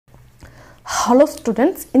Hello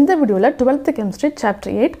students, in the video 12th chemistry chapter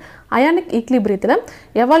 8 Ionic equilibrium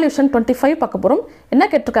evolution 25 பார்க்கப் என்ன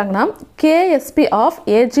கேட்டிருக்காங்கன்னா KSP of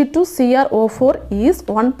Ag2CrO4 is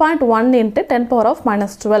 1.1 into 10 power of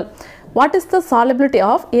minus 12. What is the solubility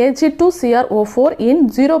of Ag2CrO4 in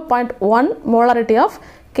 0.1 molarity of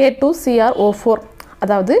K2CrO4?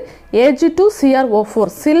 அதாவது Ag2CrO4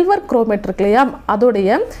 silver chromate இருக்கு இல்லையா அதோடைய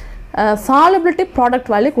solubility product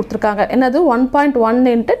value கொடுத்திருக்காங்க என்னது 1.1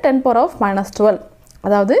 into 10 power of minus 12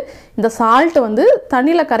 அதாவது இந்த salt வந்து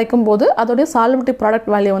தண்ணில கரைக்கும் போது அதோட solubility product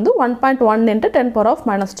value வந்து 1.1 into 10 power of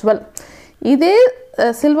minus 12 இதே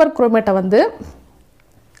சில்வர் குரோமேட்டை வந்து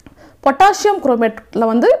பொட்டாசியம் குரோமேட்ல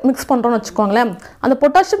வந்து mix பண்றோம்னு வெச்சுக்கோங்களே அந்த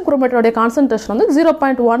பொட்டாசியம் குரோமேட்டோட கான்சன்ட்ரேஷன் வந்து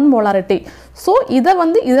 0.1 molarity சோ இத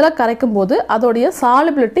வந்து இதல கரைக்கும் போது அதோட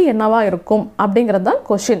solubility என்னவா இருக்கும் அப்படிங்கறது தான்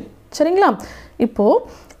क्वेश्चन சரிங்களா இப்போ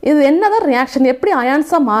இது என்னதான் ரியாக்ஷன் எப்படி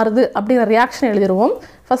அயான்ஸா மாறுது அப்படிங்கற ரியாக்ஷன் எழுதிடுவோம்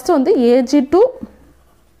ஃபர்ஸ்ட் வந்து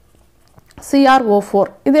Ag2CrO4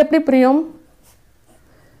 இது எப்படி பிரியும்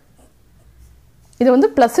இது வந்து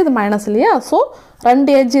பிளஸ் இது மைனஸ் இல்லையா சோ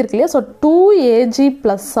ரெண்டு Ag இருக்கு இல்லையா சோ 2Ag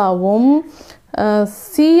பிளஸ் ஆவும்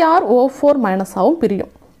CrO4 மைனஸ் ஆவும்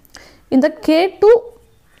பிரியும் இந்த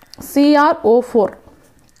K2CrO4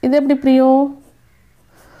 இது எப்படி பிரியும்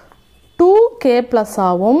 2K பிளஸ்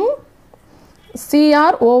ஆவும்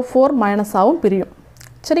CrO4 minus ஆவும் பிரியும்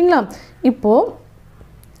சரிங்களா இப்போ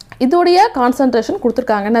இதோடைய கான்சன்ட்ரேஷன்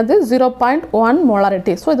கொடுத்திருக்காங்க என்னது 0.1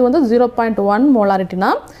 molarity சோ இது வந்து 0.1 molarity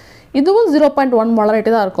னா இதுவும் 0.1 molarity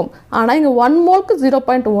தான் இருக்கும் ஆனா இங்க 1 mole க்கு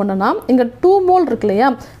 0.1 னா இங்க 2 mole இருக்கு இல்லையா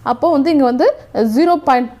அப்போ வந்து இங்க வந்து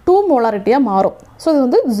 0.2 molarity ஆ மாறும் சோ இது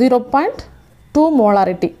வந்து 0.2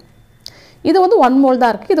 molarity இது வந்து 1 mole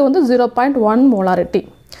தான் இருக்கு இது வந்து 0.1 molarity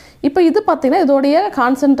இப்போ இது பாத்தீங்கன்னா இதோட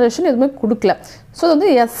கான்சன்ட்ரேஷன் எதுமே கொடுக்கல சோ இது வந்து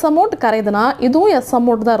S amount கரையுதுனா இதுவும் S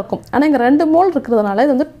amount தான் இருக்கும் ஆனா இங்க 2 மோல் இருக்குறதுனால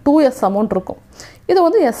இது வந்து 2S amount இருக்கும் இது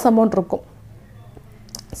வந்து S amount இருக்கும்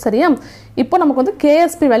சரியா இப்போ நமக்கு வந்து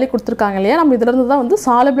KSP வேல்யூ கொடுத்திருக்காங்க இல்லையா நம்ம இதில இருந்து தான் வந்து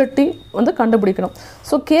solubility வந்து கண்டுபிடிக்கணும்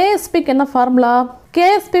சோ KSP க்கு என்ன ஃபார்முலா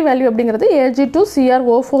KSP வேல்யூ அப்படிங்கிறது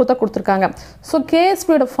Ag2CrO4 தான் கொடுத்திருக்காங்க சோ KSP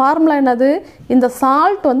ஓட ஃபார்முலா என்னது இந்த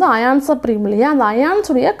salt வந்து அயான்ஸா பிரியும் இல்லையா அந்த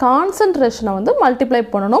அயான்ஸ் உடைய கான்சன்ட்ரேஷனை வந்து மல்டிப்ளை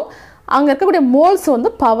பண்ணனும் அங்க இருக்கக்கூடிய மோல்ஸ்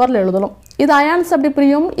வந்து பவர்ல எழுதணும் இது அயான்ஸ் அப்படி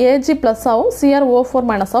பிரியும் Ag+ ஆவும்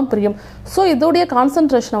CrO4- ஆவும் பிரியும் சோ இதோட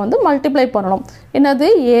கான்சன்ட்ரேஷனை வந்து மல்டிப்ளை பண்ணனும் என்னது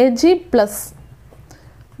Ag+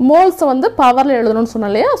 moles வந்து பவர்ல எழுதணும்னு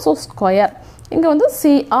சொன்னலையா சோ ஸ்கொயர் இங்க வந்து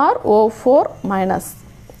CrO4-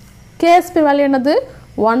 KSP வேல்யூ என்னது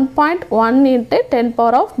 1.1 into 10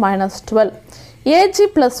 power of minus 12 Ag+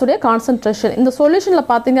 உடைய கான்சன்ட்ரேஷன் இந்த சொல்யூஷன்ல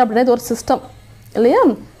பாத்தீங்க அப்படினா இது ஒரு சிஸ்டம் இல்லையா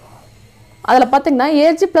அதல பாத்தீங்கன்னா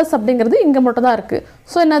Ag+ அப்படிங்கிறது இங்க மட்டும் தான் இருக்கு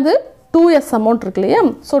சோ என்னது 2S amount இருக்கு இல்லையா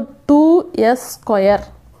சோ 2S ஸ்கொயர்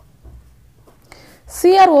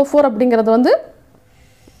CrO4 அப்படிங்கிறது வந்து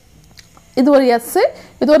இது ஒரு S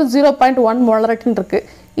இது ஒரு 0.1 molarity இருக்கு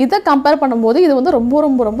இத கம்பேர் பண்ணும்போது இது வந்து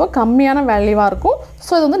ரொம்ப கம்மியான வேல்யூவா இருக்கும்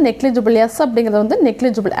சோ இது வந்து negligible S அப்படிங்கிறது வந்து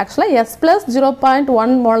negligible actually S +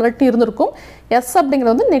 0.1 molarity இருந்திருக்கும் S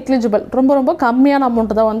அப்படிங்கிறது வந்து negligible ரொம்ப கம்மியான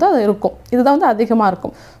அமௌண்ட் தான் வந்து அது இருக்கும் இதுதான் வந்து அதிகமா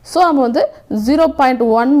இருக்கும் சோ நம்ம வந்து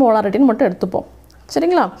 0.1 molarity ன்னு மட்டும் எடுத்துப்போம்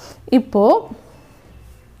சரிங்களா இப்போ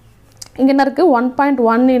இங்க என்ன இருக்கு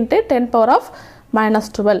 1.1 into 10 power of minus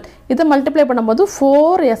 12 இத மல்டிப்ளை பண்ணும்போது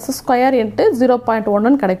 4s² into 0.1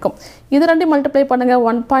 ன்னு கிடைக்கும் இது ரெண்டு மல்டிப்ளை பண்ணுங்க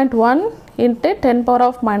 1.1 into 10 power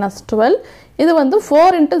of minus 12 இது வந்து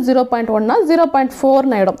 4 into 0.1 னா 0.4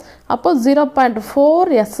 ன்னு ஆயிடும் அப்போ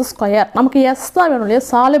 0.4s² நமக்கு s தான் வேணும் இல்லையா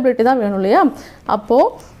solubility தான் வேணும் இல்லையா அப்போ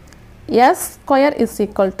s² is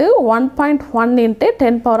equal to 1.1 into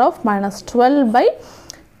 10 power of minus 12 by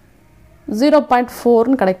 0.4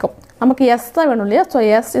 ன்னு கிடைக்கும் நமக்கு s தான் வேணும் இல்லையா so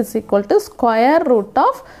s is equal to square root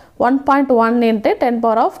of 1.1 into 10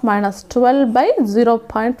 power of minus 12 by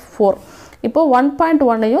 0.4 இப்போ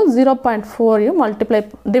 1.1 ஐயும் 0.4 ஐயும் மல்டிப்ளை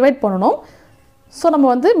டிவைட் பண்ணனும் சோ நம்ம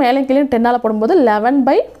வந்து மேலே கீழே 10 ஆல போடும்போது 11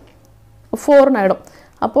 by 4 ன்னு ஆயிடும்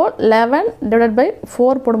அப்போ 11 divided by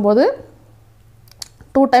 4 போடும்போது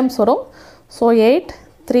 2 times வரும் சோ 8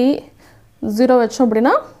 3 0 வெச்சோம்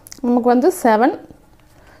அப்படினா நமக்கு வந்து 7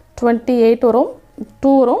 28 வரும்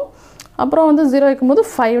 2 வரும் அப்புறம் வந்து 0 வைக்கும்போது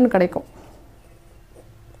 5 ன்னு கிடைக்கும்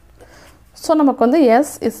சோ நமக்கு வந்து s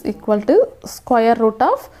is equal to square root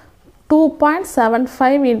of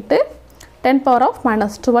 2.75 into 10 power of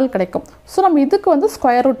minus 12 கிடைக்கும் சோ நம்ம இதுக்கு வந்து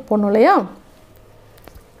ஸ்கொயர் ரூட் போடணும் இல்லையா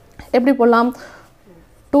எப்படி போடலாம்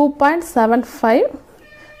 2.75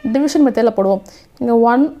 டிவிஷன் மெத்தட்ல போடுவோம் இங்க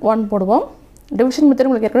 1 1 போடுவோம் டிவிஷன் மெத்தட்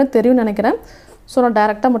உங்களுக்கு ஏற்கனவே தெரியும்னு நினைக்கிறேன் சோ நான்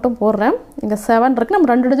டைரக்ட்டா மட்டும் போடுறேன் இங்க 7 இருக்கு நம்ம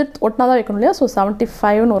ரெண்டு டிஜிட் ஒட்டனா தான் வைக்கணும் இல்லையா சோ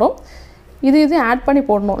 75 ன்னு வரும் இது ஆட் பண்ணி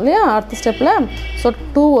போடணும் இல்லையா அடுத்த ஸ்டெப்ல சோ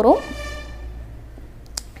 2 வரும்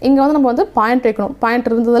இங்கே வந்து நம்ம வந்து பாயிண்ட் வைக்கணும், பாயிண்ட்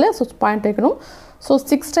இருந்ததில் ஸோ பாயிண்ட் வைக்கணும். ஸோ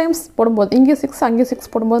 6 டைம்ஸ் போடும்போது இங்கே 6 அங்கே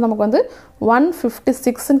 6 போடும்போது நமக்கு வந்து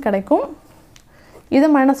 156 கிடைக்கும். இதை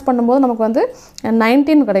மைனஸ் பண்ணும்போது நமக்கு வந்து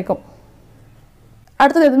 19 கிடைக்கும்.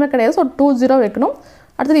 அடுத்தது எதுவுமே கிடையாது. ஸோ 20 வைக்கணும்.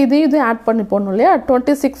 அடுத்தது இதையும் ஆட் பண்ணி போடணும் இல்லையா,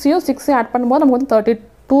 26யும் 6யும் ஆட் பண்ணும்போது நமக்கு வந்து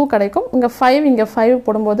 32 கிடைக்கும். இங்கே 5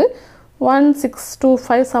 போடும்போது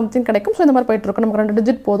 1625 சம்திங் கிடைக்கும். ஸோ இந்த மாதிரி போயிட்டுருக்கும். நமக்கு 2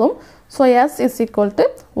 டிஜிட் போதும். So S is equal to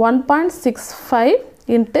 1.65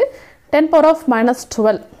 into 10 power of minus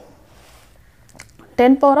 12.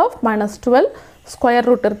 10 power of minus 12 square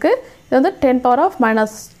root இருக்குது. இது வந்து 10 power of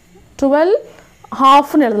minus 12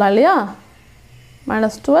 ஹாஃப்னு எழுதலாம் இல்லையா,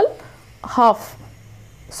 minus 12 half.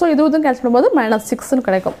 ஸோ இது வந்து கேன்சல் பண்ணும்போது -6ன்னு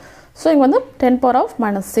கிடைக்கும். ஸோ இங்கே வந்து 10 power of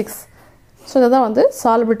minus 6. ஸோ இதுதான் வந்து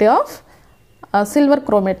சால்பிலிட்டி ஆஃப் சில்வர்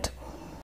குரோமேட்.